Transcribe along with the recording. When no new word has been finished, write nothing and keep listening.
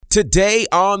Today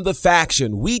on The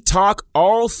Faction, we talk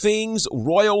all things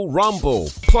Royal Rumble.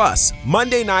 Plus,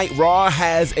 Monday Night Raw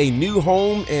has a new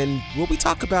home, and will we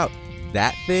talk about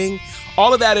that thing?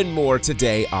 All of that and more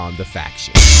today on The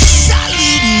Faction.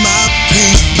 Salute my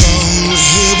people,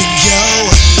 here we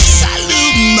go.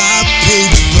 Salute my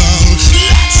people,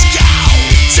 let's go.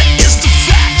 It's The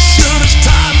Faction, it's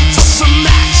time for some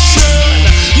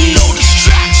action. No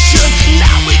distraction,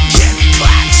 now we get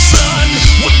klaxon.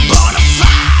 We're bona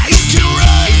fide, you can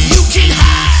run, you can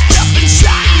hide. Step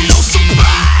inside, no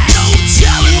surprise, no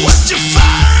telling what you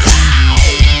find.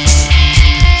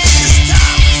 It's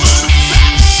time for The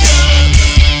Faction.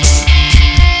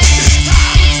 It's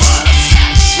time for The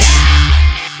Faction.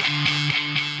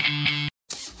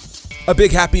 A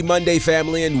big happy Monday,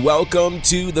 family, and welcome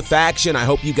to The Faction. I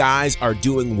hope you guys are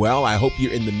doing well. I hope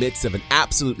you're in the midst of an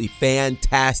absolutely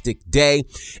fantastic day,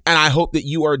 and I hope that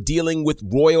you are dealing with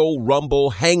Royal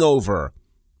Rumble hangover,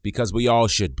 because we all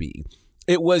should be.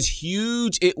 It was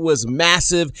huge, it was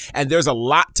massive, and there's a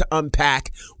lot to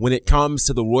unpack when it comes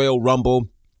to the Royal Rumble.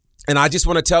 And I just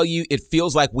want to tell you, it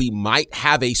feels like we might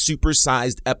have a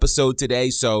supersized episode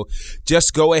today, so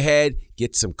just go ahead,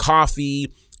 get some coffee,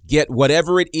 get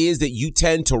whatever it is that you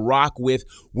tend to rock with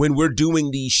when we're doing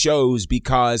these shows,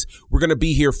 because we're going to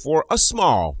be here for a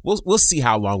small, we'll see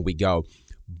how long we go,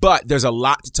 but there's a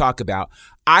lot to talk about.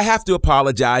 I have to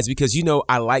apologize because, you know,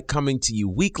 I like coming to you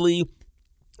weekly.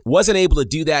 Wasn't able to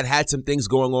do that, had some things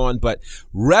going on, but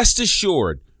rest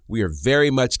assured, we are very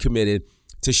much committed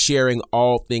to sharing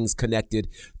all things connected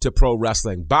to pro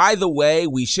wrestling. By the way,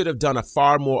 we should have done a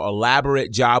far more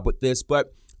elaborate job with this, but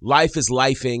life is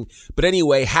lifing. But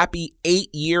anyway, happy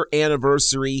 8-year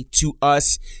anniversary to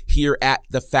us here at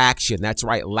The Faction. That's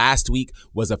right. Last week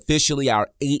was officially our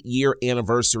 8-year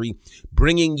anniversary,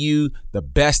 bringing you the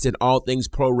best in all things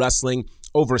pro wrestling.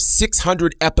 Over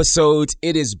 600 episodes.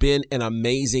 It has been an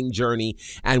amazing journey,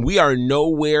 and we are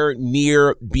nowhere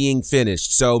near being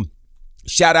finished. So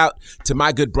shout out to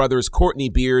my good brothers, Courtney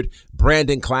Beard,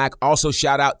 Brandon Clack. Also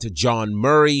shout out to John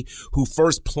Murray, who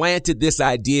first planted this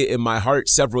idea in my heart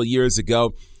several years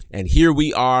ago. And here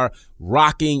we are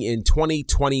rocking in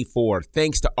 2024.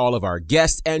 Thanks to all of our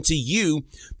guests and to you,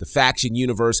 the Faction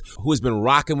Universe, who has been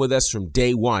rocking with us from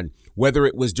day one. Whether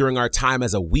it was during our time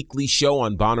as a weekly show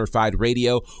on Bonafide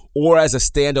Radio or as a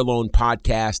standalone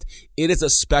podcast, it is a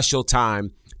special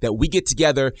time that we get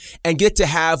together and get to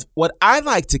have what I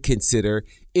like to consider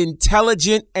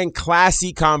intelligent and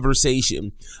classy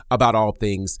conversation about all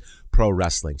things pro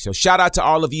wrestling. So shout out to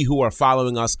all of you who are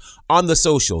following us on the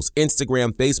socials,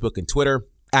 Instagram, Facebook, and Twitter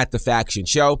at The Faction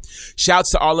Show.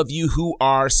 Shouts to all of you who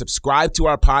are subscribed to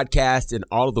our podcast and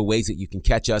all of the ways that you can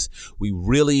catch us. We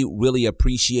really, really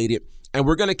appreciate it. And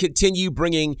we're going to continue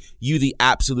bringing you the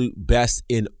absolute best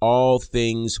in all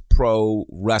things pro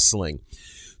wrestling.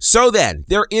 So then,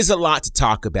 there is a lot to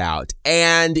talk about.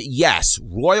 And yes,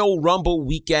 Royal Rumble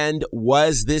weekend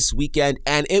was this weekend,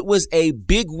 and it was a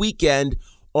big weekend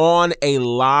on a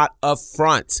lot of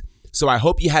fronts. So I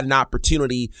hope you had an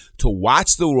opportunity to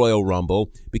watch the Royal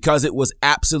Rumble, because it was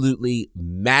absolutely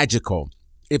magical.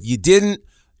 If you didn't,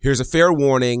 here's a fair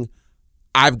warning.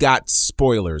 I've got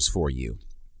spoilers for you.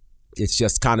 It's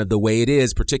just kind of the way it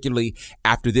is, particularly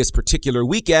after this particular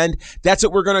weekend. That's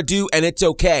what we're going to do, and it's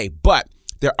okay. But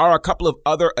there are a couple of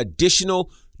other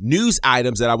additional news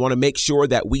items that I want to make sure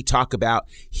that we talk about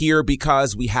here,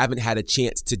 because we haven't had a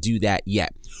chance to do that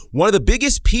yet. One of the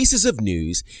biggest pieces of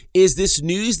news is this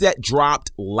news that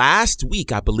dropped last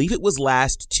week. I believe it was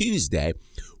last Tuesday,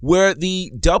 where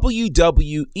the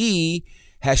WWE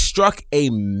has struck a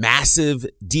massive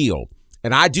deal.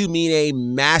 And I do mean a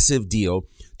massive deal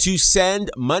to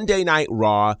send Monday Night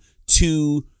Raw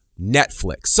to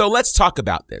Netflix. So let's talk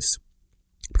about this,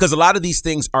 because a lot of these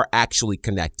things are actually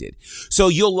connected. So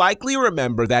you'll likely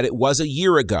remember that it was a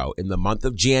year ago in the month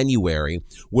of January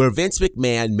where Vince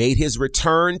McMahon made his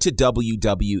return to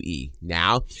WWE.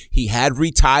 Now, he had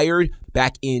retired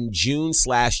back in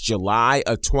June/July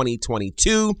of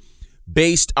 2022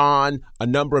 based on a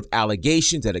number of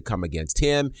allegations that had come against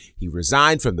him. He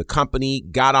resigned from the company,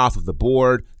 got off of the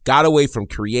board, got away from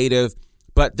creative.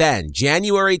 But then,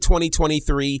 January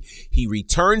 2023, he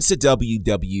returns to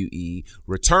WWE,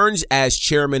 returns as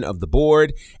chairman of the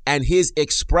board, and his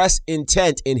express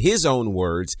intent, in his own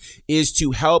words, is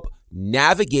to help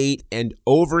navigate and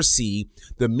oversee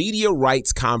the media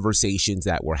rights conversations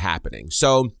that were happening.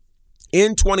 So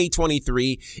in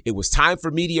 2023, it was time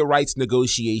for media rights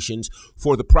negotiations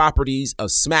for the properties of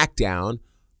SmackDown,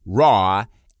 Raw,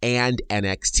 and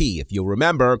NXT. If you'll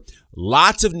remember,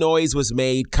 lots of noise was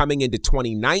made coming into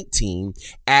 2019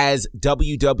 as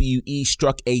WWE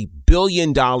struck a $1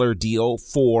 billion deal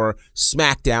for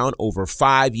SmackDown over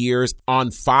 5 years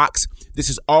on Fox. This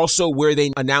is also where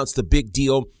they announced the big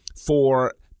deal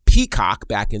for Peacock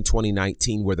back in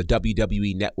 2019, where the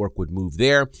WWE network would move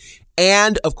there.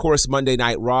 And, of course, Monday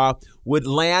Night Raw would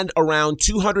land around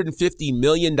 $250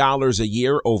 million a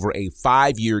year over a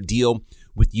 5-year deal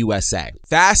with USA.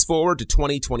 Fast forward to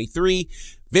 2023,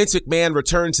 Vince McMahon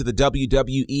returned to the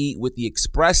WWE with the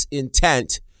express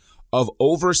intent of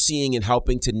overseeing and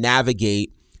helping to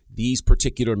navigate these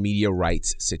particular media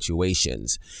rights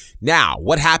situations. Now,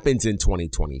 what happens in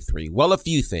 2023? Well, a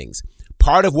few things.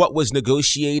 Part of what was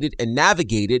negotiated and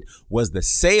navigated was the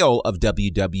sale of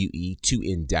WWE to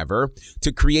Endeavor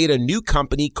to create a new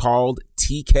company called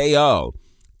TKO.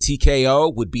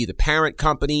 TKO would be the parent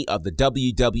company of the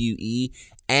WWE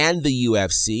and the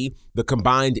UFC. The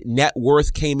combined net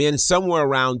worth came in somewhere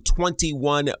around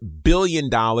 $21 billion,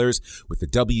 with the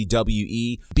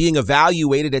WWE being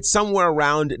evaluated at somewhere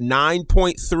around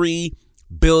 $9.3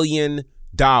 billion.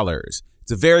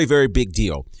 It's a very, very big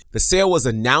deal. The sale was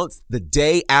announced the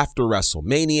day after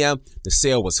WrestleMania. The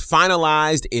sale was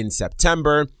finalized in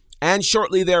September. And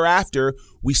shortly thereafter,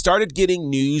 we started getting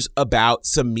news about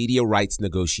some media rights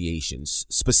negotiations.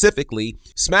 Specifically,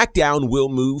 SmackDown will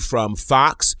move from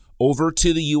Fox over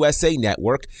to the USA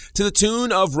Network to the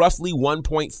tune of roughly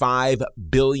 $1.5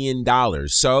 billion.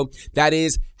 So that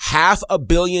is $500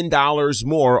 million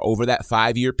more over that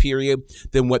 5-year period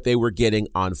than what they were getting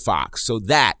on Fox. So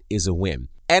that is a win.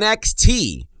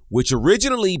 NXT, which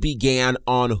originally began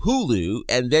on Hulu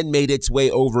and then made its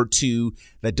way over to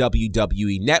the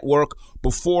WWE Network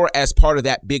before, as part of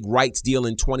that big rights deal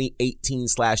in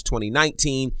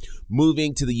 2018/2019,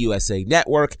 moving to the USA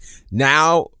Network.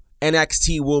 Now,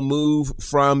 NXT will move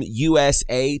from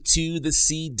USA to the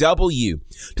CW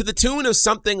to the tune of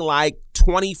something like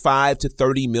 $25 to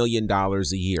 $30 million a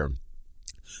year.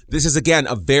 This is, again,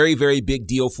 a very, very big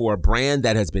deal for a brand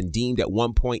that has been deemed at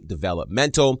one point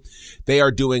developmental. They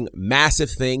are doing massive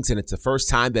things, and it's the first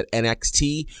time that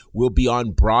NXT will be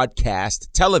on broadcast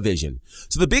television.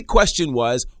 So the big question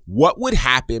was, what would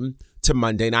happen to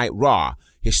Monday Night Raw?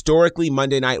 Historically,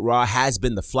 Monday Night Raw has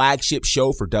been the flagship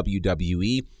show for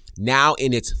WWE. Now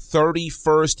in its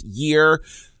 31st year,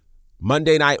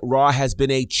 Monday Night Raw has been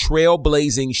a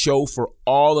trailblazing show for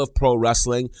all of pro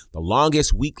wrestling, the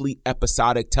longest weekly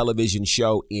episodic television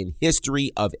show in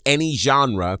history of any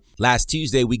genre. Last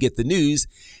Tuesday, we get the news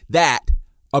that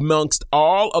amongst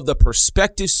all of the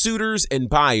prospective suitors and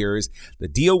buyers, the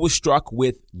deal was struck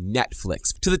with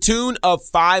Netflix to the tune of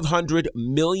 $500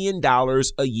 million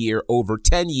a year over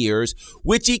 10 years,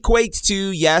 which equates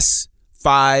to, yes,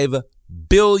 $5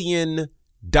 billion.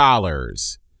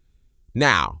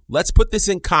 Now, let's put this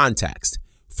in context.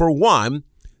 For one,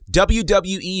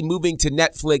 WWE moving to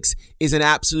Netflix is an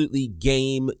absolutely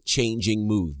game-changing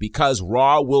move because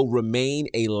Raw will remain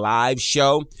a live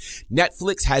show.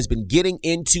 Netflix has been getting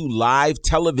into live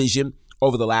television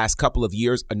over the last couple of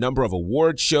years. A number of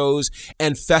award shows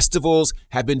and festivals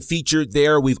have been featured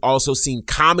there. We've also seen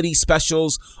comedy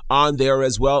specials on there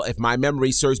as well. If my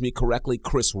memory serves me correctly,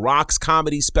 Chris Rock's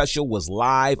comedy special was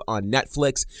live on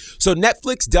Netflix. So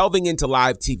Netflix delving into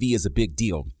live TV is a big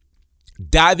deal.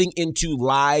 Diving into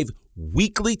live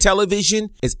weekly television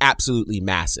is absolutely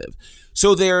massive.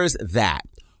 So there's that.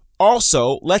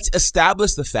 Also, let's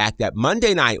establish the fact that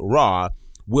Monday Night Raw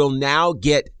will now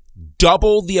get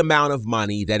double the amount of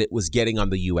money that it was getting on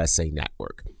the USA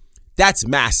Network. That's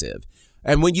massive.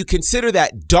 And when you consider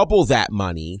that double that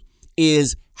money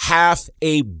is $500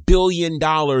 million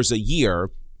a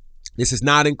year, this is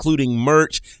not including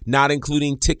merch, not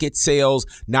including ticket sales,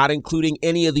 not including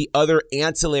any of the other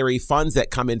ancillary funds that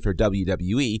come in for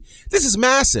WWE. This is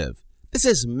massive. This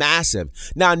is massive.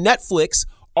 Now, Netflix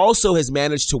also has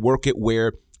managed to work it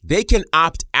where they can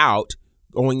opt out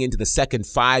going into the second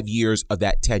 5 years of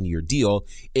that 10-year deal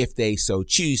if they so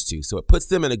choose to. So it puts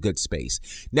them in a good space.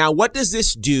 Now, what does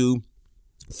this do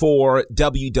for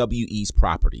WWE's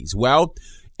properties? Well,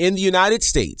 in the United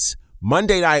States,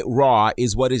 Monday Night Raw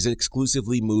is what is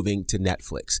exclusively moving to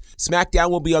Netflix. SmackDown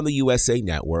will be on the USA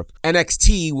Network.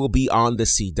 NXT will be on the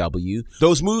CW.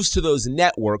 Those moves to those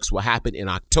networks will happen in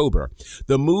October.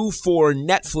 The move for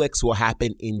Netflix will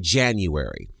happen in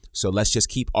January. So let's just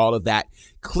keep all of that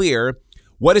clear.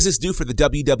 What does this do for the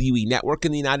WWE Network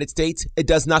in the United States? It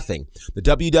does nothing. The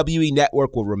WWE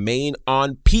Network will remain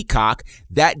on Peacock.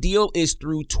 That deal is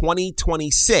through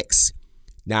 2026.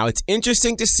 Now, it's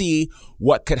interesting to see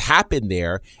what could happen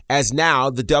there, as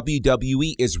now the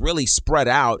WWE is really spread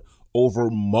out over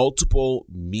multiple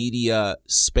media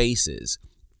spaces.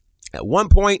 At one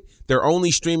point, their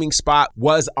only streaming spot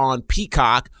was on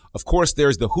Peacock. Of course,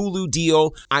 there's the Hulu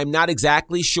deal. I'm not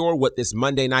exactly sure what this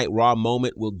Monday Night Raw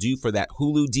moment will do for that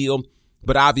Hulu deal,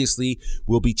 but obviously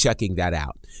we'll be checking that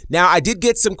out. Now, I did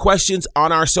get some questions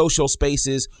on our social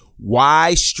spaces.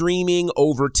 Why streaming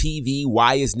over TV?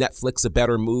 Why is Netflix a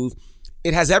better move?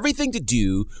 It has everything to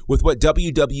do with what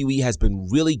WWE has been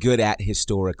really good at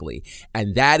historically,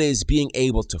 and that is being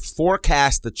able to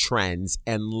forecast the trends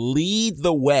and lead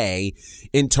the way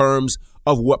in terms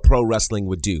of what pro wrestling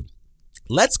would do.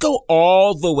 Let's go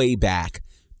all the way back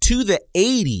to the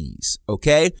 80s,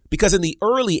 okay? Because in the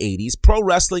early 80s, pro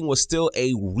wrestling was still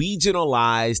a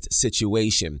regionalized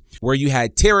situation where you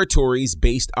had territories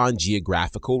based on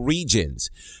geographical regions.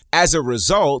 As a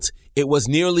result, it was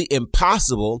nearly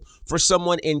impossible for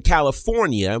someone in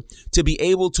California to be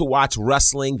able to watch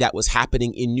wrestling that was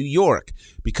happening in New York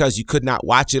because you could not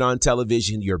watch it on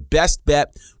television. Your best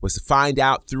bet was to find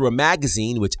out through a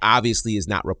magazine, which obviously is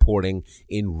not reporting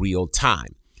in real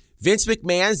time. Vince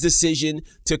McMahon's decision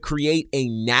to create a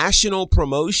national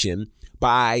promotion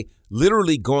by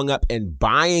literally going up and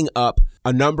buying up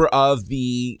a number of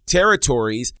the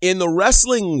territories in the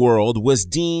wrestling world was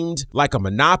deemed like a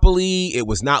monopoly. It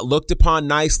was not looked upon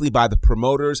nicely by the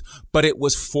promoters, but it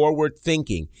was forward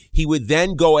thinking. He would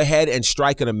then go ahead and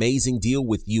strike an amazing deal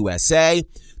with USA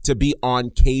to be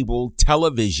on cable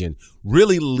television,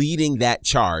 really leading that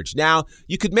charge. Now,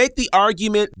 you could make the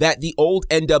argument that the old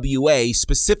NWA,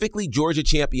 specifically Georgia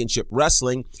Championship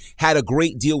Wrestling, had a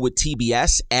great deal with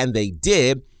TBS, and they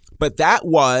did, but that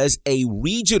was a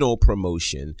regional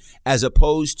promotion as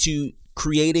opposed to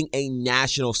creating a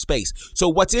national space. So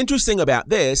what's interesting about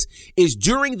this is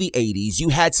during the 80s, you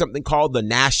had something called the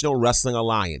National Wrestling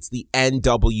Alliance, the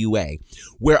NWA,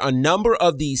 where a number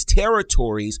of these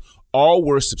territories all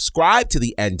were subscribed to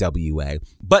the NWA,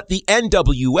 but the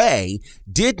NWA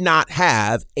did not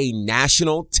have a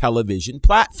national television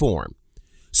platform.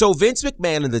 So Vince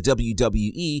McMahon and the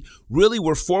WWE really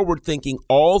were forward thinking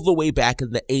all the way back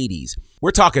in the 80s.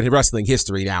 We're talking wrestling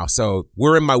history now, so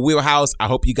we're in my wheelhouse. I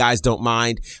hope you guys don't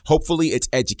mind. Hopefully it's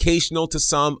educational to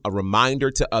some, a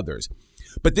reminder to others.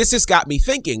 But this has got me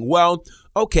thinking, well,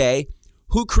 okay,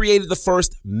 who created the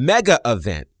first mega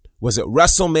event? Was it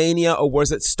WrestleMania or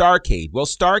was it Starrcade? Well,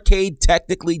 Starrcade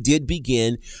technically did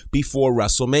begin before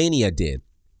WrestleMania did.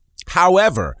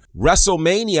 However,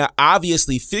 WrestleMania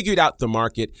obviously figured out the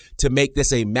market to make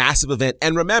this a massive event.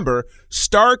 And remember,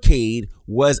 Starrcade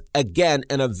was, again,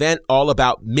 an event all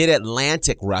about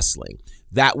Mid-Atlantic wrestling.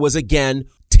 That was, again,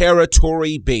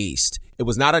 territory-based. It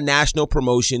was not a national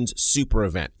promotions super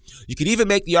event. You could even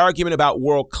make the argument about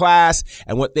World Class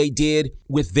and what they did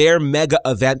with their mega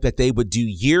event that they would do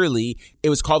yearly. It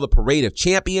was called the Parade of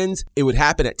Champions. It would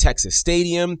happen at Texas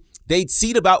Stadium. They'd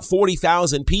seat about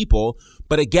 40,000 people,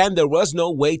 but again, there was no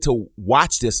way to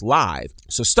watch this live.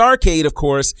 So Starrcade, of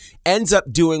course, ends up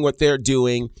doing what they're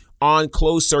doing on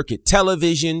closed circuit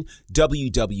television.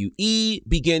 WWE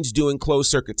begins doing closed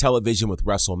circuit television with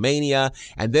WrestleMania.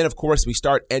 And then, of course, we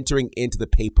start entering into the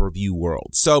pay-per-view world.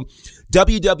 So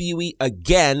WWE,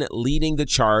 again, leading the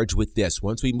charge with this.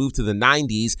 Once we move to the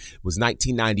 90s, it was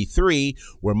 1993,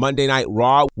 where Monday Night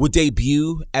Raw would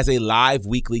debut as a live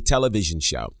weekly television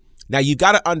show. Now, you've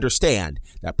got to understand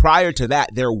that prior to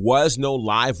that, there was no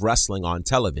live wrestling on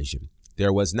television.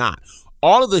 There was not.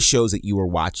 All of the shows that you were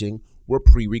watching were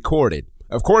pre-recorded.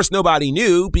 Of course, nobody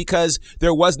knew because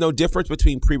there was no difference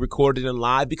between pre-recorded and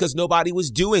live because nobody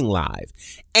was doing live.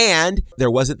 And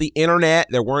there wasn't the internet.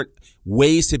 There weren't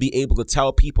ways to be able to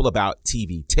tell people about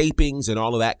TV tapings and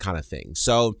all of that kind of thing.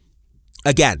 So,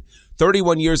 again,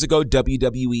 31 years ago,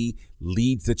 WWE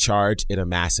leads the charge in a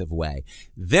massive way.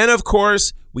 Then, of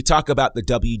course, we talk about the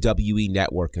WWE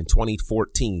Network in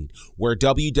 2014, where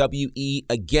WWE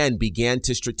again began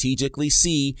to strategically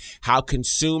see how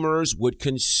consumers would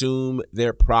consume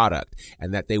their product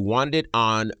and that they wanted it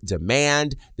on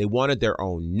demand. They wanted their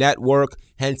own network,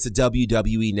 hence the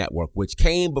WWE Network, which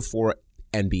came before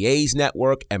NBA's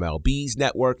network, MLB's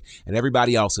network, and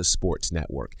everybody else's sports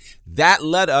network. That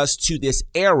led us to this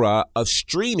era of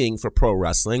streaming for pro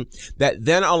wrestling that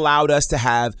then allowed us to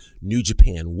have New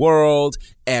Japan World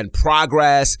and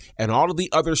Progress and all of the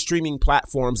other streaming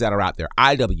platforms that are out there,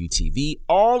 IWTV,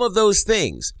 all of those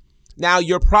things. Now,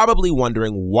 you're probably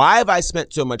wondering, why have I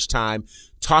spent so much time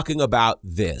talking about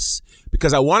this?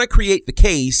 Because I want to create the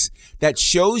case that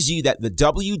shows you that the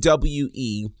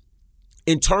WWE,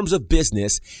 in terms of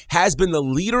business, has been the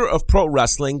leader of pro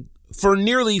wrestling for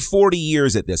nearly 40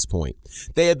 years at this point.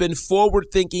 They have been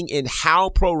forward-thinking in how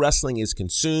pro wrestling is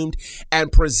consumed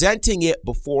and presenting it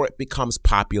before it becomes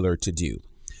popular to do.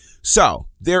 So,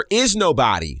 there is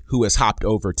nobody who has hopped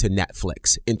over to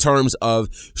Netflix in terms of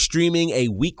streaming a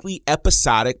weekly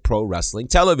episodic pro wrestling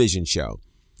television show.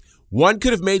 One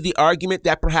could have made the argument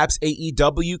that perhaps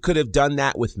AEW could have done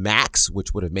that with Max,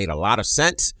 which would have made a lot of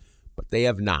sense, but they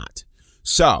have not.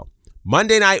 So,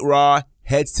 Monday Night Raw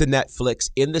heads to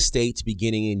Netflix in the States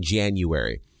beginning in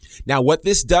January. Now, what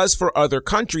this does for other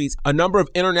countries, a number of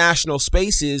international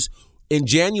spaces in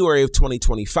January of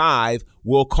 2025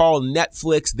 will call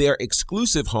Netflix their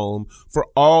exclusive home for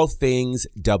all things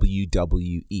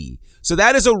WWE. So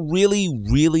that is a really,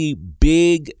 really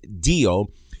big deal.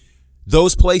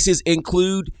 Those places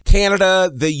include Canada,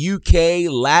 the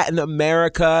UK, Latin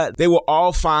America. They will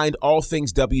all find all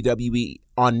things WWE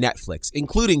on Netflix,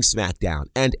 including SmackDown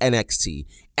and NXT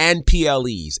and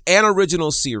PLEs and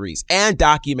original series and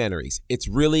documentaries. It's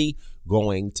really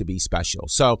going to be special.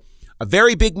 So a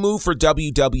very big move for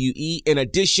WWE. In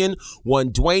addition,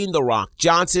 one Dwayne "The Rock"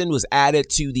 Johnson was added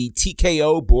to the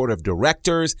TKO board of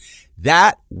directors.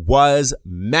 That was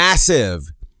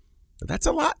massive. That's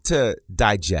a lot to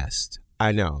digest,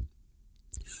 I know.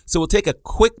 So we'll take a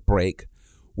quick break.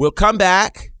 We'll come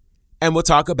back and we'll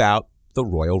talk about the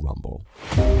Royal Rumble.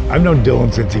 I've known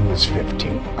Dylan since he was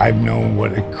 15. I've known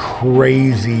what a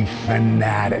crazy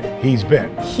fanatic he's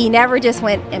been. He never just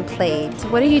went and played. So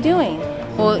what are you doing?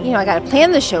 Well, I got to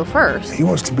plan the show first. He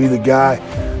wants to be the guy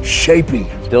shaping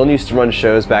it. Dylan used to run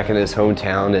shows back in his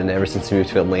hometown, and ever since he moved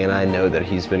to Atlanta, I know that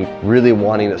he's been really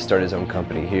wanting to start his own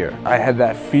company here. I had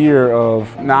that fear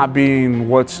of not being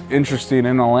what's interesting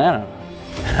in Atlanta.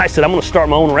 I said, I'm going to start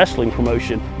my own wrestling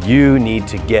promotion. You need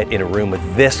to get in a room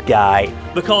with this guy.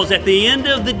 Because at the end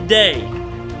of the day,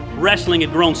 wrestling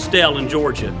had grown stale in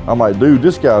Georgia. I'm like, dude,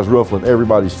 this guy's ruffling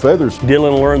everybody's feathers.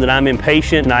 Dylan learned that I'm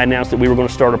impatient, and I announced that we were going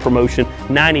to start a promotion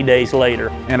 90 days later.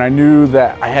 And I knew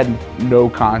that I had no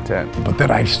content. But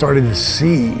then I started to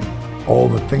see all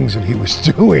the things that he was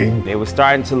doing. They were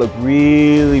starting to look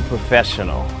really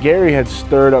professional. Gary had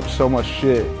stirred up so much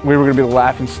shit. We were going to be the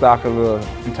laughing stock of the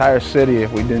entire city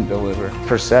if we didn't deliver.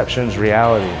 Perception's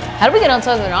reality. How did we get on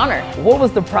Southern Honor? What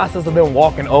was the process of them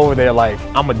walking over there like,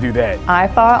 I'm going to do that? I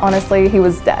thought, honestly, he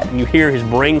was dead. You hear his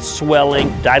brain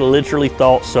swelling. I literally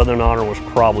thought Southern Honor was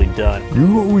probably done.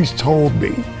 You always told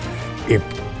me, if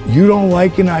you don't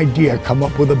like an idea, come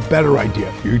up with a better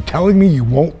idea. You're telling me you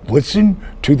won't listen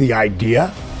to the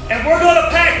idea? And we're going to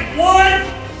pack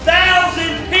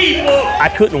 1,000 people. I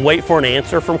couldn't wait for an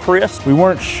answer from Chris. We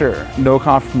weren't sure. No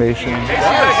confirmation.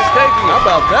 How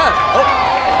about that?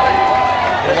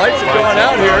 The lights are going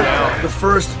out here. The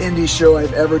first indie show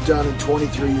I've ever done in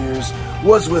 23 years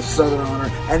was with Southern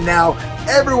Honor, and now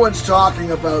everyone's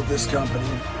talking about this company.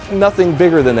 Nothing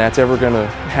bigger than that's ever going to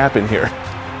happen here.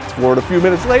 Forward a few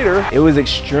minutes later. It was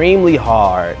extremely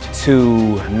hard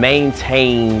to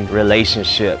maintain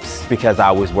relationships because I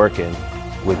was working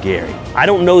with Gary. I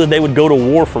don't know that they would go to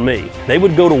war for me. They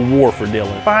would go to war for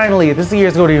Dylan. Finally, this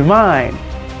year's going to be mine.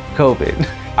 COVID.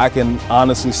 I can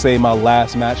honestly say my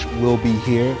last match will be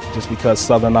here just because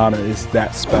Southern Honor is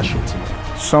that special to me.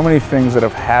 So many things that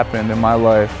have happened in my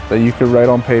life that you could write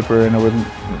on paper and it would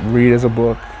read as a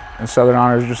book. And Southern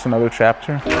Honor is just another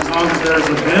chapter. As long as there's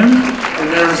a them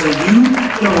and there's a you,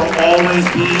 there will always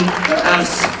be the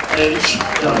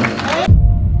SHW.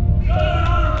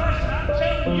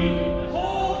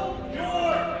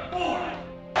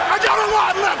 I got a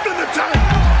lot left in the tank.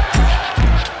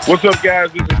 What's up,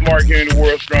 guys? This is Mark here, the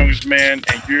World's Strongest Man,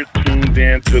 and you're tuned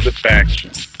in to The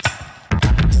Faction.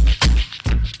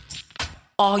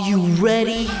 Are you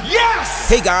ready? Yes!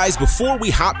 Hey guys, before we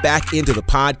hop back into the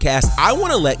podcast, I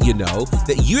want to let you know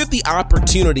that you have the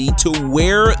opportunity to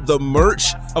wear the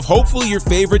merch of hopefully your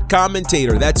favorite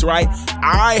commentator. That's right,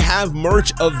 I have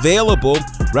merch available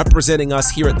representing us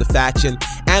here at The Faction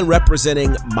and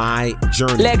representing my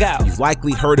journey. Lego. You've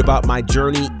likely heard about my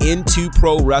journey into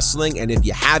pro wrestling, and if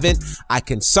you haven't, I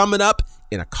can sum it up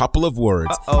in a couple of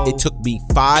words. It took me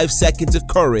 5 seconds of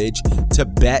courage to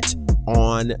bet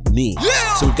on me.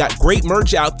 Yeah! So we've got great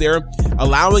merch out there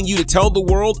allowing you to tell the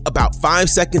world about 5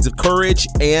 seconds of courage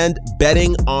and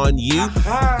betting on you. You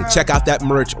can check out that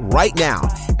merch right now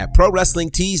at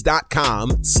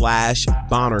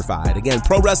ProWrestlingTees.com/Bonnerfied. Again,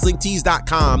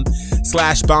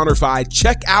 ProWrestlingTees.com/Bonnerfied.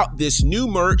 Check out this new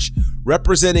merch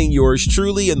representing yours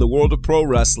truly in the world of pro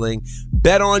wrestling.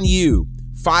 Bet on you.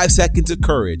 5 seconds of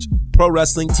courage.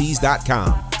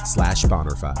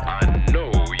 ProWrestlingTees.com/Bonnerfied. I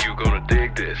know you're gonna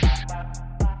dig this.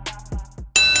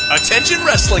 A Attention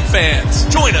wrestling fans.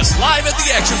 Join us live at the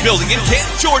Action Building in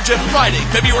Canton, Georgia, Friday,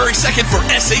 February 2nd for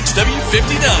SHW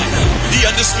 59. The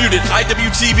undisputed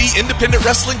IWTV Independent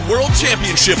Wrestling World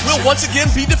Championship will once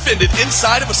again be defended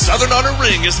inside of a Southern Honor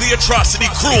ring as the Atrocity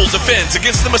Cruel defends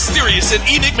against the mysterious and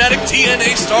enigmatic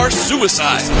TNA star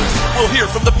Suicide. We'll hear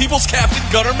from the People's Captain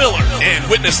Gunnar Miller and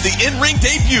witness the in-ring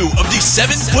debut of the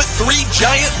 7'3"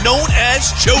 giant known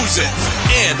as Chosen.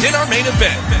 And in our main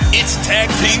event, it's tag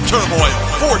team turmoil.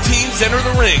 4 teams enter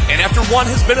the ring, and after one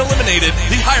has been eliminated,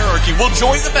 the hierarchy will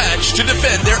join the match to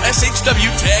defend their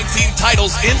SHW tag team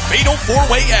titles in fatal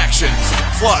 4-way actions.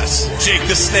 Plus, Jake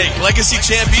the Snake Legacy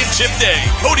Championship Day,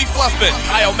 Cody Fluffman,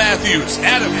 Kyle Matthews,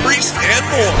 Adam Priest, and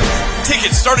more.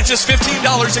 Tickets start at just $15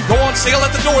 and go on sale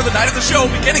at the door the night of the show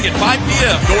beginning at 5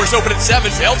 p.m. Doors open at 7,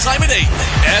 bell time at 8.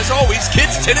 As always,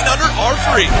 kids 10 and under are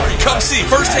free. Come see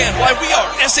firsthand why we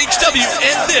are SHW,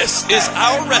 and this is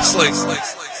our wrestling.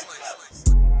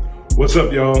 What's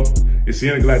up, y'all? It's the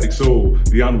Intergalactic Soul,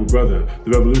 the Honorable Brother,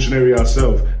 the Revolutionary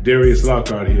ourselves, Darius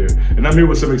Lockhart here. And I'm here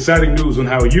with some exciting news on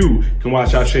how you can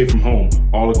watch Ashe from home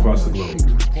all across the globe.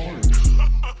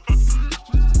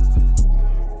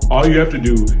 All you have to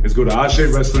do is go to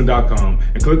AsheWrestling.com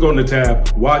and click on the tab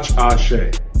Watch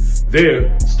Ashe.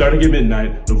 There, starting at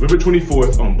midnight, November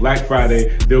 24th on Black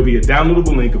Friday, there will be a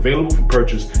downloadable link available for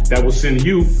purchase that will send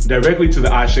you directly to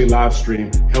the Ashe live stream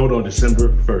held on December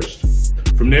 1st.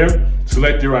 From there,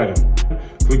 select your item.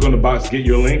 Click on the box to get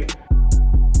your link.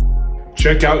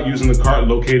 Check out using the cart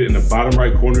located in the bottom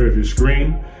right corner of your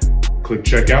screen. Click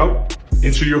checkout,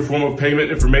 enter your form of payment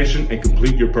information, and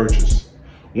complete your purchase.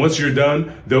 Once you're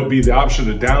done, there'll be the option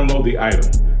to download the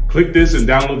item. Click this and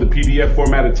download the PDF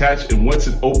format attached, and once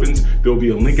it opens, there'll be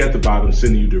a link at the bottom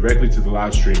sending you directly to the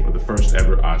live stream of the first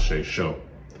ever Ashe show.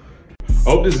 I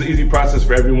hope this is an easy process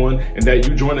for everyone and that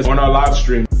you join us on our live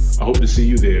stream. I hope to see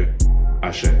you there.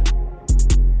 Ashe.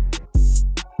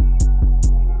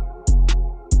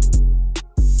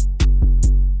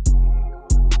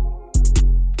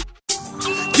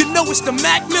 You know it's the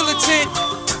Mac Militant.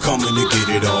 Coming to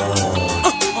get it on.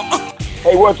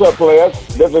 Hey, what's up, players?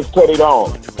 This is Teddy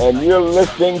Dawn, and you're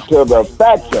listening to The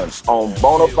Faction on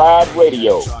Bonafide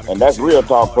Radio. And that's real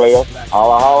talk, players.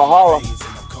 Holla, holla, holla.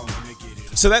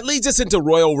 So that leads us into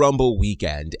Royal Rumble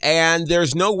weekend, and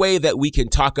there's no way that we can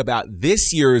talk about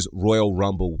this year's Royal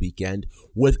Rumble weekend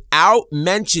without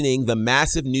mentioning the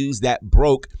massive news that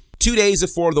broke 2 days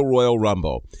before the Royal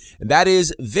Rumble. And that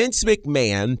is Vince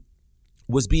McMahon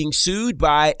was being sued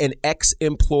by an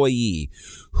ex-employee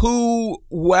who,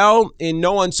 well, in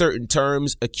no uncertain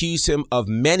terms, accused him of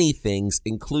many things,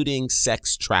 including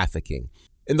sex trafficking.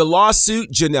 In the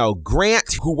lawsuit, Janelle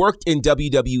Grant, who worked in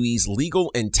WWE's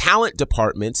legal and talent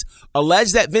departments,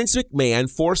 alleged that Vince McMahon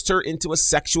forced her into a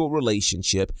sexual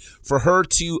relationship for her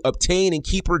to obtain and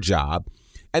keep her job,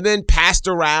 and then passed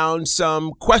around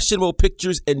some questionable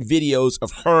pictures and videos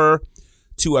of her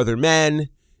to other men,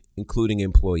 including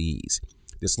employees.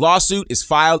 This lawsuit is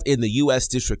filed in the U.S.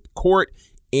 District Court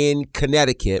in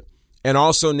Connecticut and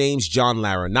also names John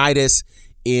Laurinaitis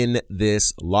in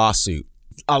this lawsuit.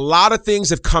 A lot of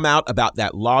things have come out about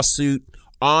that lawsuit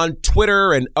on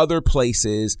Twitter and other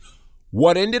places.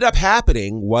 What ended up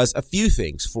happening was a few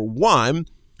things. For one,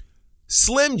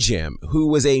 Slim Jim, who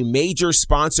was a major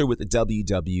sponsor with the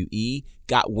WWE,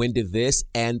 got wind of this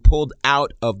and pulled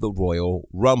out of the Royal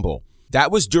Rumble.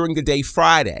 That was during the day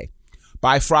Friday.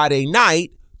 By Friday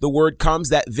night, the word comes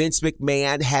that Vince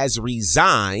McMahon has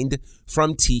resigned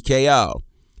from TKO,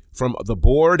 from the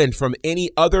board and from any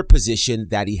other position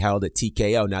that he held at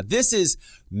TKO. Now, this is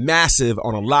massive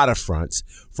on a lot of fronts.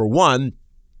 For one,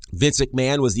 Vince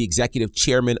McMahon was the executive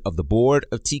chairman of the board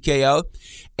of TKO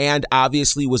and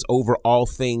obviously was over all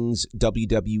things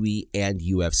WWE and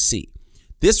UFC.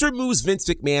 This removes Vince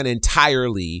McMahon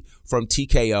entirely from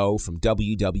TKO, from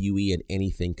WWE, and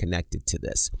anything connected to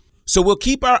this. So we'll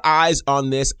keep our eyes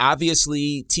on this.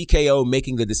 Obviously, TKO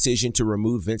making the decision to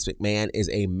remove Vince McMahon is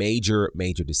a major,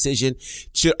 major decision.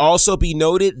 Should also be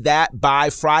noted that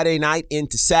by Friday night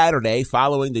into Saturday,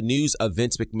 following the news of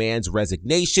Vince McMahon's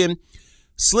resignation,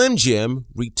 Slim Jim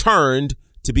returned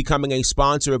to becoming a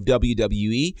sponsor of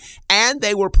WWE, and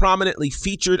they were prominently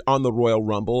featured on the Royal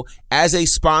Rumble as a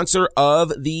sponsor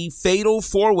of the fatal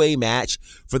four-way match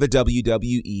for the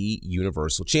WWE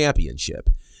Universal Championship.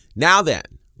 Now then,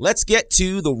 let's get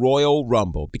to the Royal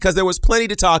Rumble because there was plenty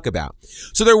to talk about.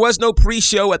 So there was no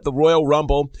pre-show at the Royal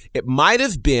Rumble. It might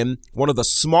have been one of the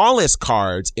smallest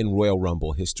cards in Royal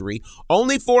Rumble history.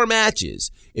 Only 4 matches.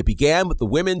 It began with the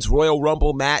Women's Royal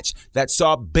Rumble match that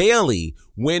saw Bayley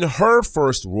win her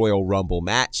first Royal Rumble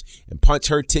match and punch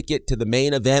her ticket to the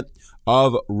main event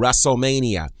of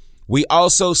WrestleMania. We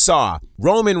also saw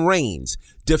Roman Reigns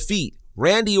defeat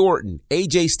Randy Orton,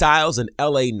 AJ Styles, and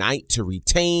LA Knight to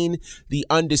retain the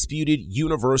undisputed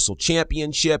Universal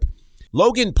Championship.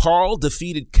 Logan Paul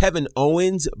defeated Kevin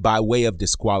Owens by way of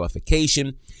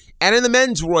disqualification. And in the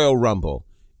Men's Royal Rumble,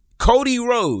 Cody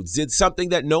Rhodes did something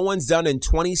that no one's done in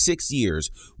 26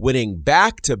 years, winning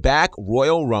back-to-back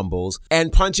Royal Rumbles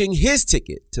and punching his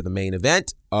ticket to the main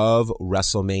event of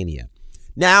WrestleMania.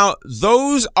 Now,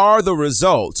 those are the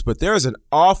results, but there's an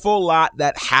awful lot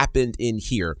that happened in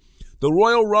here. The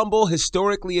Royal Rumble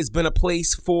historically has been a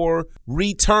place for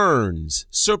returns,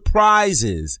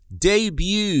 surprises,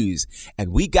 debuts,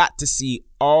 and we got to see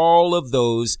all of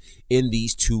those in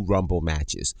these two Rumble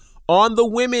matches. On the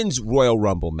Women's Royal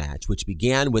Rumble match, which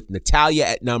began with Natalya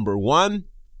at number 1,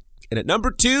 and at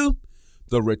number 2,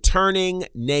 the returning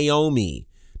Naomi.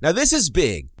 Now, this is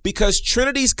big because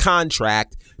Trinity's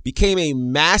contract became a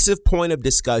massive point of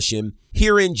discussion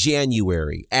here in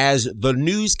January as the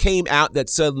news came out that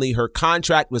suddenly her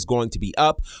contract was going to be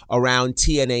up around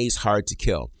TNA's Hard to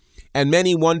Kill. And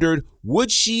many wondered,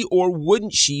 would she or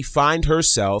wouldn't she find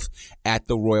herself at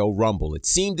the Royal Rumble? It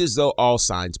seemed as though all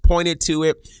signs pointed to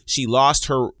it. She lost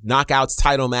her Knockouts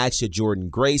title match to Jordynne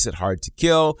Grace at Hard to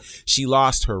Kill. She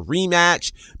lost her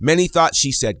rematch. Many thought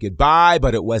she said goodbye,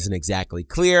 but it wasn't exactly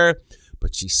clear.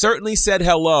 But she certainly said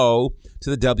hello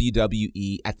to the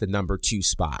WWE at the number 2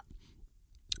 spot.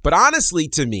 But honestly,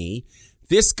 to me,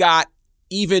 this got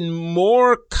even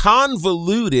more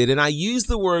convoluted, and I use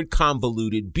the word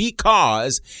convoluted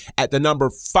because at the number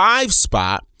 5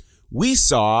 spot, we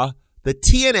saw the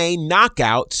TNA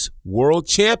Knockouts World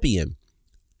Champion.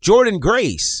 Jordynne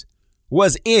Grace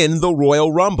was in the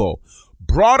Royal Rumble.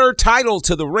 Brought her title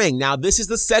to the ring. Now, this is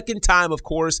the second time, of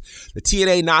course, the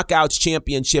TNA Knockouts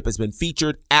Championship has been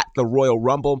featured at the Royal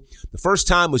Rumble. The first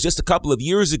time was just a couple of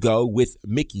years ago with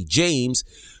Mickie James,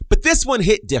 but this one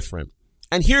hit different.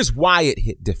 And here's why it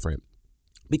hit different.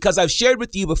 Because I've shared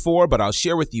with you before, but I'll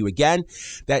share with you again,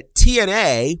 that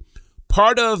TNA,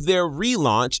 part of their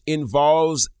relaunch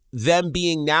involves them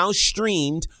being now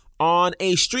streamed on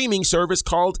a streaming service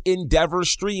called Endeavor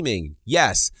Streaming.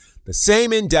 Yes, the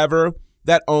same Endeavor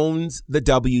that owns the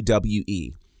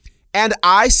WWE. And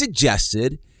I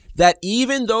suggested that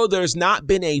even though there's not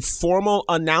been a formal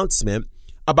announcement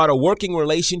about a working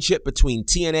relationship between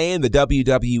TNA and the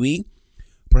WWE,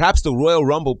 perhaps the Royal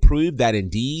Rumble proved that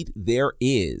indeed there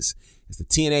is. As the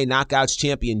TNA Knockouts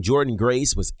champion Jordynne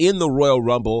Grace was in the Royal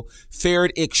Rumble,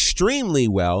 fared extremely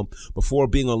well before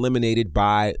being eliminated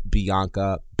by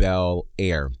Bianca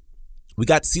Belair. We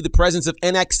got to see the presence of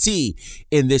NXT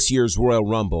in this year's Royal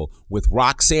Rumble with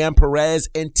Roxanne Perez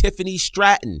and Tiffany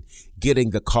Stratton getting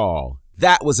the call.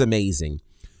 That was amazing.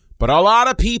 But a lot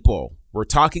of people were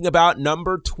talking about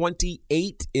number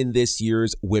 28 in this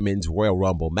year's Women's Royal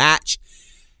Rumble match,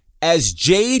 as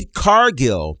Jade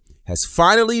Cargill has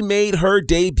finally made her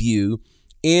debut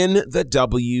in the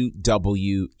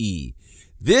WWE.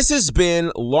 This has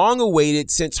been long awaited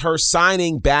since her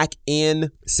signing back in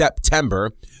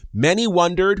September. Many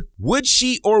wondered, would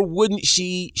she or wouldn't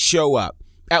she show up?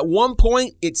 At one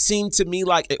point, it seemed to me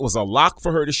like it was a lock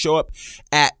for her to show up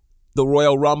at the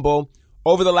Royal Rumble.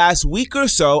 Over the last week or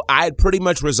so, I had pretty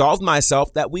much resolved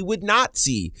myself that we would not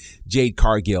see Jade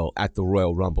Cargill at the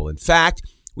Royal Rumble. In fact,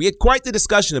 we had quite the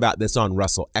discussion about this on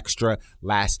Wrestle Extra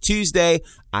last Tuesday.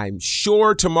 I'm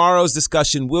sure tomorrow's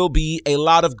discussion will be a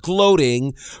lot of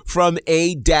gloating from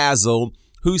A Dazzle,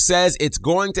 who says it's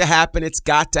going to happen, it's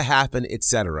got to happen,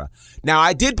 etc. Now,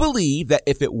 I did believe that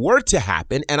if it were to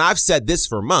happen, and I've said this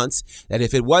for months, that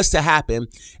if it was to happen,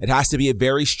 it has to be a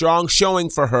very strong showing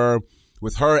for her,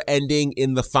 with her ending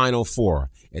in the Final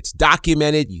Four. It's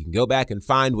documented. You can go back and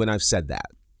find when I've said that.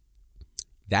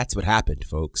 That's what happened,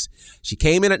 folks. She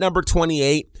came in at number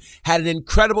 28, had an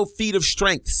incredible feat of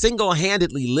strength,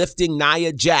 single-handedly lifting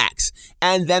Nia Jax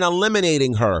and then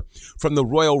eliminating her from the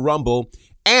Royal Rumble.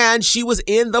 And she was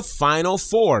in the Final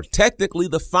Four, technically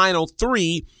the Final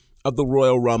 3 of the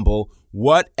Royal Rumble.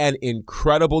 What an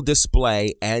incredible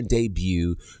display and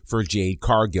debut for Jade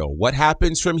Cargill. What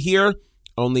happens from here?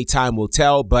 Only time will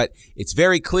tell, but it's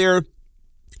very clear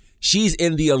she's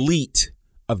in the elite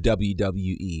of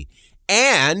WWE.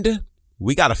 And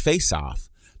we got a face-off.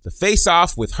 The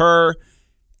face-off with her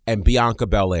and Bianca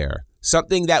Belair.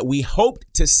 Something that we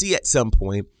hoped to see at some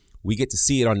point. We get to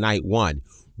see it on night 1.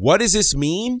 What does this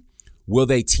mean? Will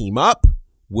they team up?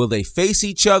 Will they face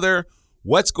each other?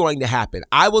 What's going to happen?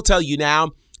 I will tell you now,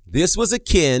 this was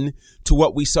akin to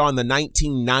what we saw in the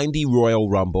 1990 Royal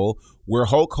Rumble, where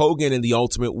Hulk Hogan and the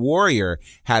Ultimate Warrior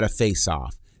had a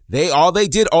face-off. All they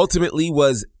did ultimately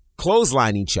was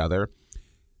clothesline each other.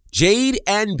 Jade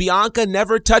and Bianca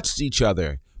never touched each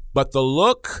other, but the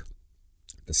look,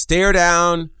 the stare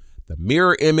down, the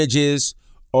mirror images,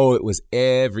 oh, it was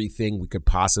everything we could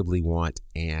possibly want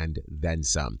and then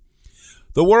some.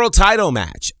 The world title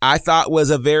match, I thought was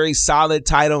a very solid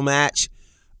title match.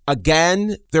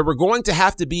 Again, there were going to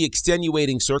have to be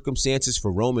extenuating circumstances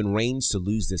for Roman Reigns to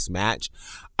lose this match.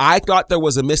 I thought there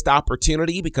was a missed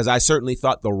opportunity because I certainly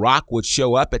thought The Rock would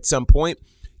show up at some point,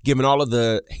 given all of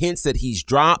the hints that he's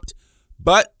dropped.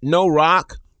 But no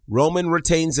Rock, Roman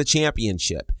retains the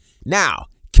championship. Now,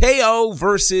 KO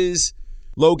versus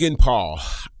Logan Paul.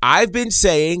 I've been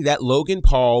saying that Logan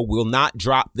Paul will not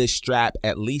drop this strap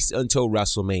at least until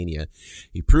WrestleMania.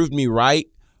 He proved me right.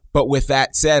 But with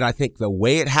that said, I think the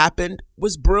way it happened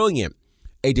was brilliant.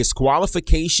 A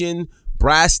disqualification,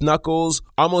 brass knuckles,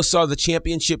 almost saw the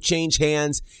championship change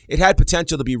hands. It had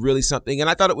potential to be really something, and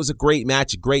I thought it was a great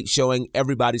match, a great showing.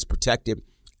 Everybody's protected.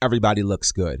 Everybody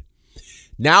looks good.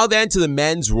 Now then to the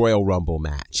men's Royal Rumble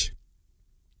match.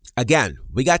 Again,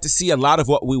 we got to see a lot of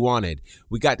what we wanted.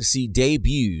 We got to see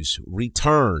debuts,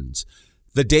 returns,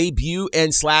 the debut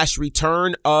and /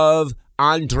 return of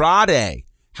Andrade.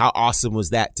 How awesome was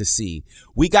that to see?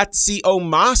 We got to see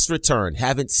Omos return.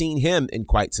 Haven't seen him in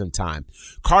quite some time.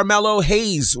 Carmelo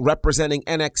Hayes representing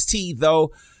NXT,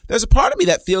 though there's a part of me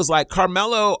that feels like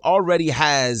Carmelo already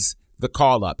has the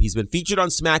call up. He's been featured on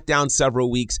SmackDown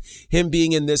several weeks. Him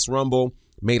being in this Rumble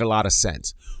made a lot of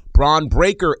sense. Braun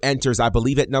Breaker enters, I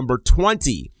believe, at number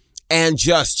 20 and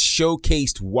just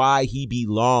showcased why he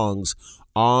belongs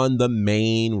on the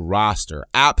main roster.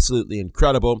 Absolutely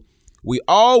incredible. We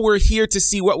all were here to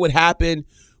see what would happen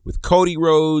with Cody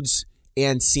Rhodes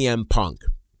and CM Punk.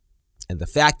 And the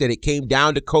fact that it came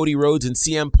down to Cody Rhodes and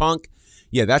CM Punk,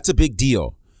 yeah, that's a big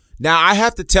deal. Now, I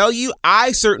have to tell you,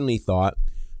 I certainly thought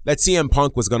that CM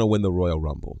Punk was going to win the Royal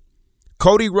Rumble.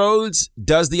 Cody Rhodes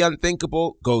does the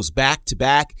unthinkable, goes back to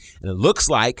back, and it looks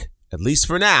like, at least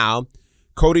for now,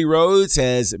 Cody Rhodes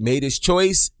has made his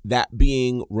choice, that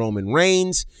being Roman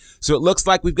Reigns. So it looks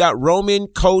like we've got Roman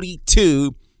Cody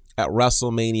 2 at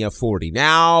WrestleMania 40.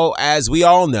 Now, as we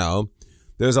all know,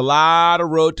 there's a lot of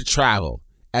road to travel.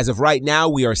 As of right now,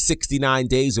 we are 69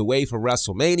 days away from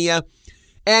WrestleMania,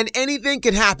 and anything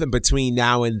can happen between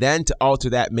now and then to alter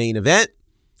that main event.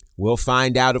 We'll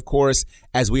find out, of course,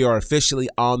 as we are officially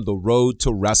on the road to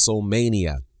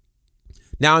WrestleMania.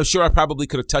 Now, I'm sure I probably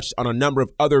could have touched on a number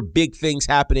of other big things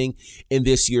happening in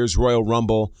this year's Royal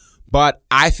Rumble, but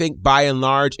I think by and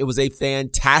large, it was a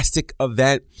fantastic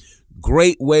event.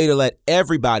 Great way to let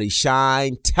everybody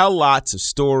shine, tell lots of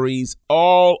stories,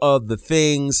 all of the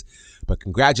things. But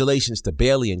congratulations to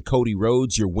Bayley and Cody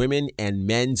Rhodes, your women and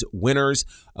men's winners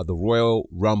of the Royal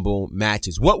Rumble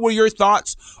matches. What were your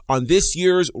thoughts on this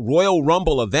year's Royal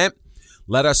Rumble event?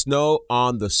 Let us know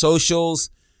on the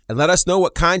socials, and let us know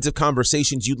what kinds of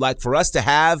conversations you'd like for us to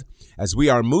have as we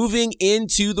are moving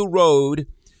into the road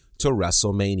to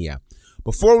WrestleMania.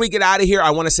 Before we get out of here,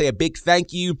 I want to say a big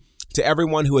thank you to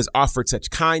everyone who has offered such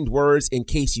kind words. In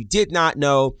case you did not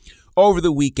know, over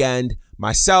the weekend,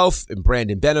 myself and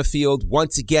Brandon Benefield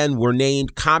once again were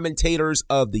named Commentators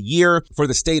of the Year for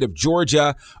the state of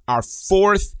Georgia. Our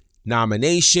 4th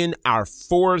nomination, our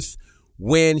 4th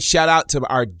win. Shout out to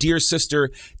our dear sister,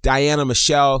 Diana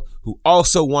Michelle, who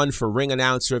also won for Ring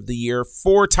Announcer of the Year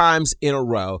 4 times in a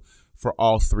row. For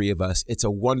all 3 of us. It's a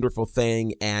wonderful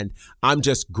thing, and I'm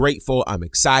just grateful. I'm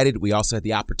excited. We also had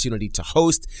the opportunity to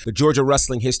host the Georgia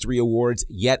Wrestling History Awards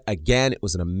yet again. It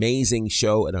was an amazing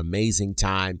show, an amazing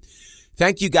time.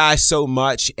 Thank you guys so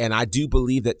much, and I do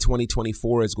believe that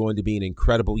 2024 is going to be an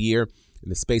incredible year in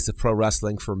the space of pro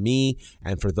wrestling for me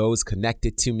and for those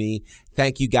connected to me.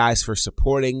 Thank you guys for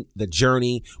supporting the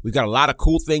journey. We've got a lot of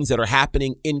cool things that are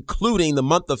happening, including the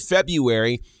month of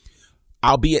February.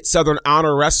 I'll be at Southern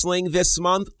Honor Wrestling this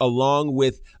month, along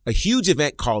with a huge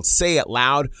event called Say It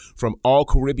Loud from All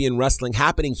Caribbean Wrestling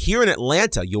happening here in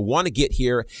Atlanta. You'll want to get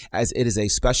here as it is a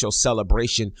special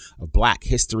celebration of Black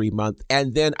History Month.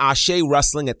 And then Ashe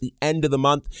Wrestling at the end of the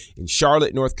month in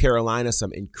Charlotte, North Carolina.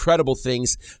 Some incredible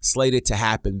things slated to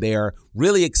happen there.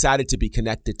 Really excited to be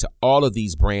connected to all of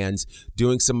these brands,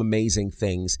 doing some amazing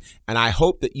things. And I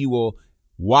hope that you will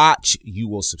watch, you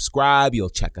will subscribe, you'll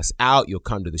check us out, you'll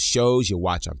come to the shows, you'll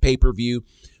watch on pay-per-view.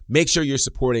 Make sure you're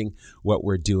supporting what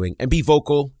we're doing and be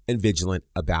vocal and vigilant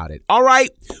about it. All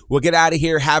right, we'll get out of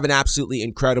here. Have an absolutely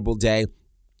incredible day.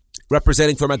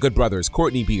 Representing for my good brothers,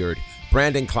 Courtney Beard,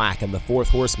 Brandon Clack, and the 4th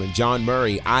Horseman, John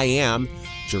Murray, I am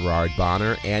Gerard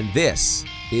Bonner, and this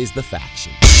is The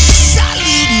Faction.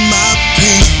 Salute my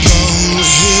people,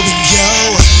 here we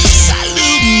go.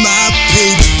 Salute my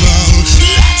people.